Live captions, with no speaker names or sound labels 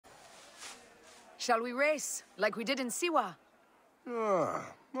Shall we race, like we did in Siwa?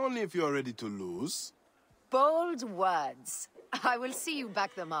 Only if you're ready to lose. Bold words. I will see you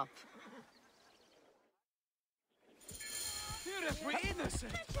back them up. We're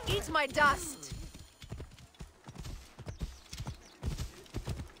innocent. Eat my dust!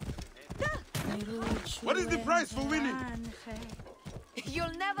 What is the price for winning?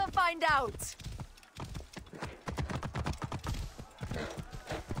 You'll never find out!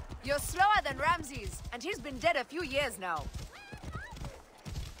 You're slower than Ramses, and he's been dead a few years now.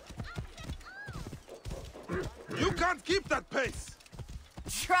 You can't keep that pace!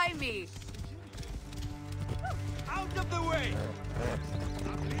 Try me! Out of the way!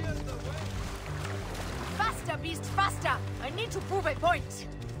 Clear the way! Faster, beast, faster! I need to prove a point!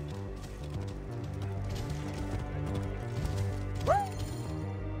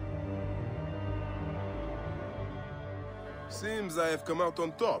 Seems I have come out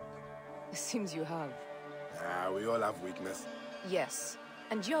on top. Seems you have. We all have weakness. Yes,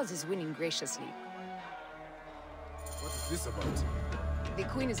 and yours is winning graciously. What is this about? The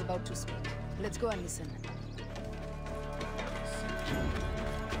Queen is about to speak. Let's go and listen.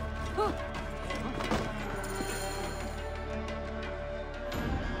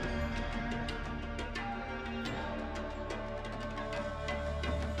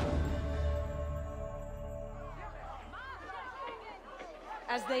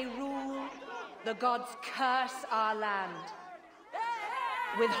 As they rule, the gods curse our land,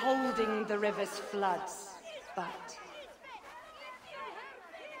 withholding the river's floods. But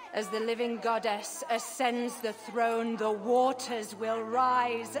as the living goddess ascends the throne, the waters will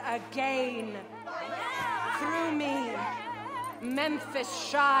rise again. Through me, Memphis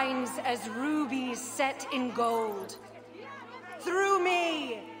shines as rubies set in gold. Through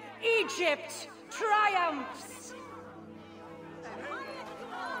me, Egypt triumphs.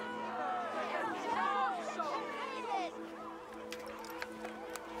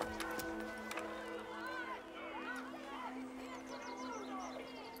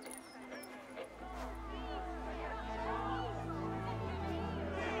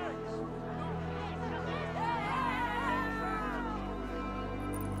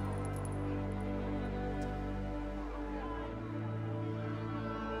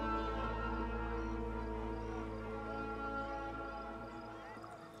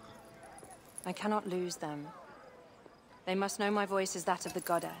 I cannot lose them. They must know my voice is that of the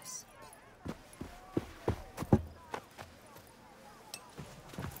goddess.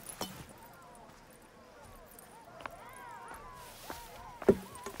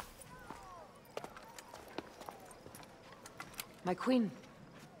 My queen.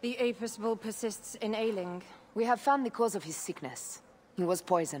 The Apis bull persists in ailing. We have found the cause of his sickness. He was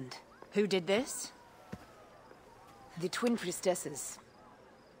poisoned. Who did this? The twin priestesses.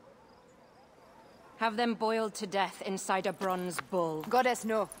 Have them boiled to death inside a bronze bull. Goddess,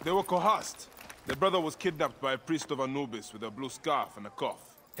 no. They were coerced. Their brother was kidnapped by a priest of Anubis with a blue scarf and a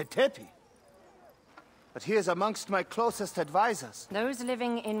cough. Hetepi? But he is amongst my closest advisors. Those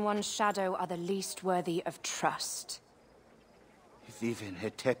living in one's shadow are the least worthy of trust. If even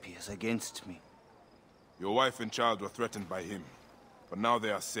Hetepi is against me. Your wife and child were threatened by him, but now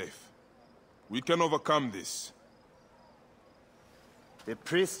they are safe. We can overcome this. The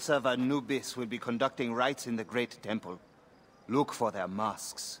priests of Anubis will be conducting rites in the Great Temple. Look for their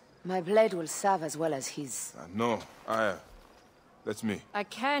masks. My blade will serve as well as his. No, that's me. I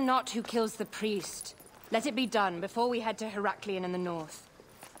care not who kills the priest. Let it be done before we head to Heraklion in the north.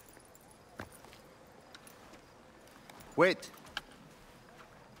 Wait.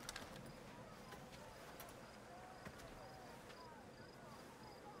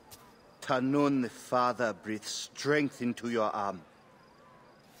 Tanun the Father breathes strength into your arm.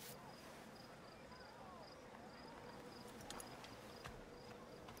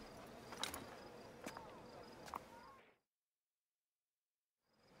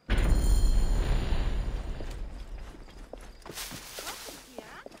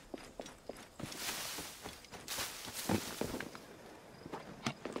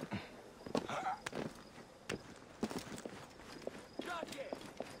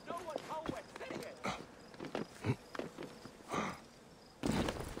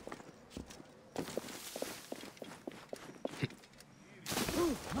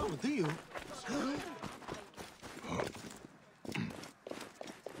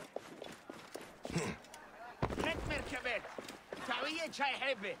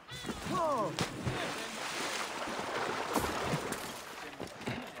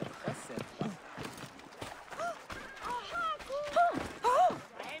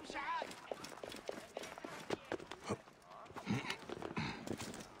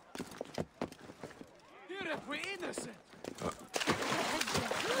 Even if we're innocent.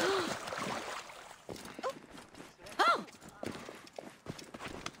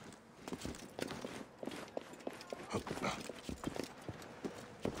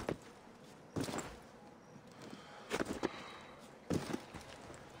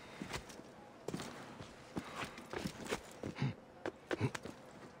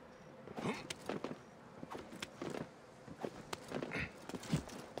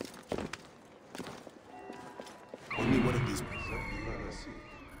 Only one of these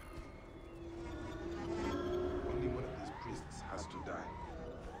Only one of these priests has to die.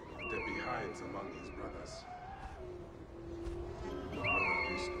 Debbie hides among his brothers. Brother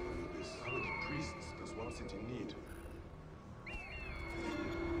priest of Anubis, how many priests does one city need?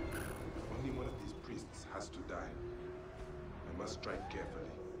 Only one of these priests has to die. I must strike carefully.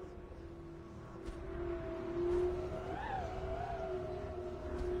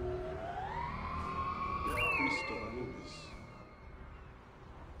 Priest of Anubis.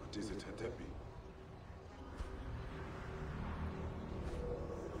 What is it, Hatepi?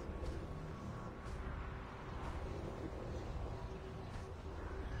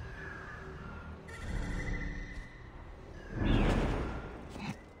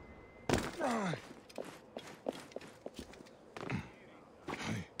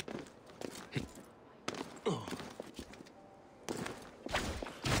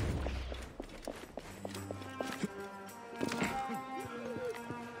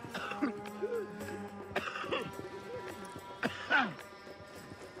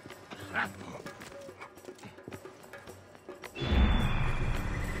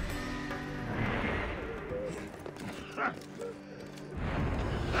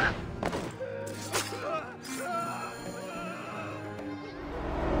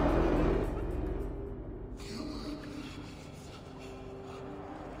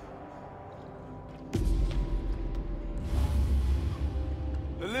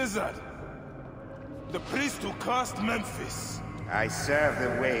 The lizard! The priest who cursed Memphis! I serve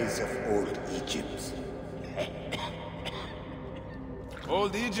the ways of old Egypt.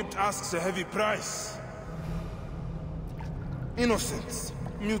 Old Egypt asks a heavy price. Innocents,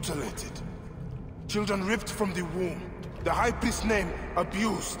 mutilated. Children ripped from the womb. The high priest's name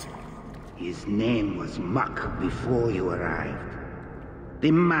abused. His name was muck before you arrived. The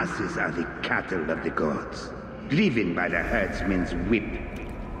masses are the cattle of the gods, driven by the herdsman's whip.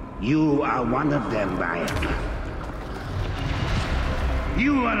 You are one of them, Bayek.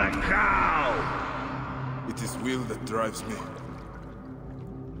 You are a cow! It is will that drives me.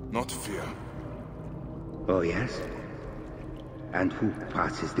 Not fear. Oh, yes? And who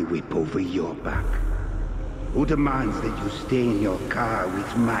passes the whip over your back? Who demands that you stay in your car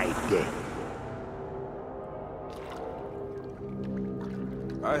with my death?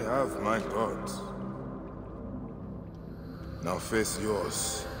 I have my gods. Now face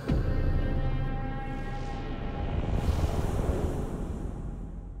yours. By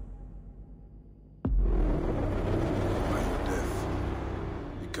your death,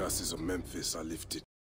 the curses of Memphis are lifted.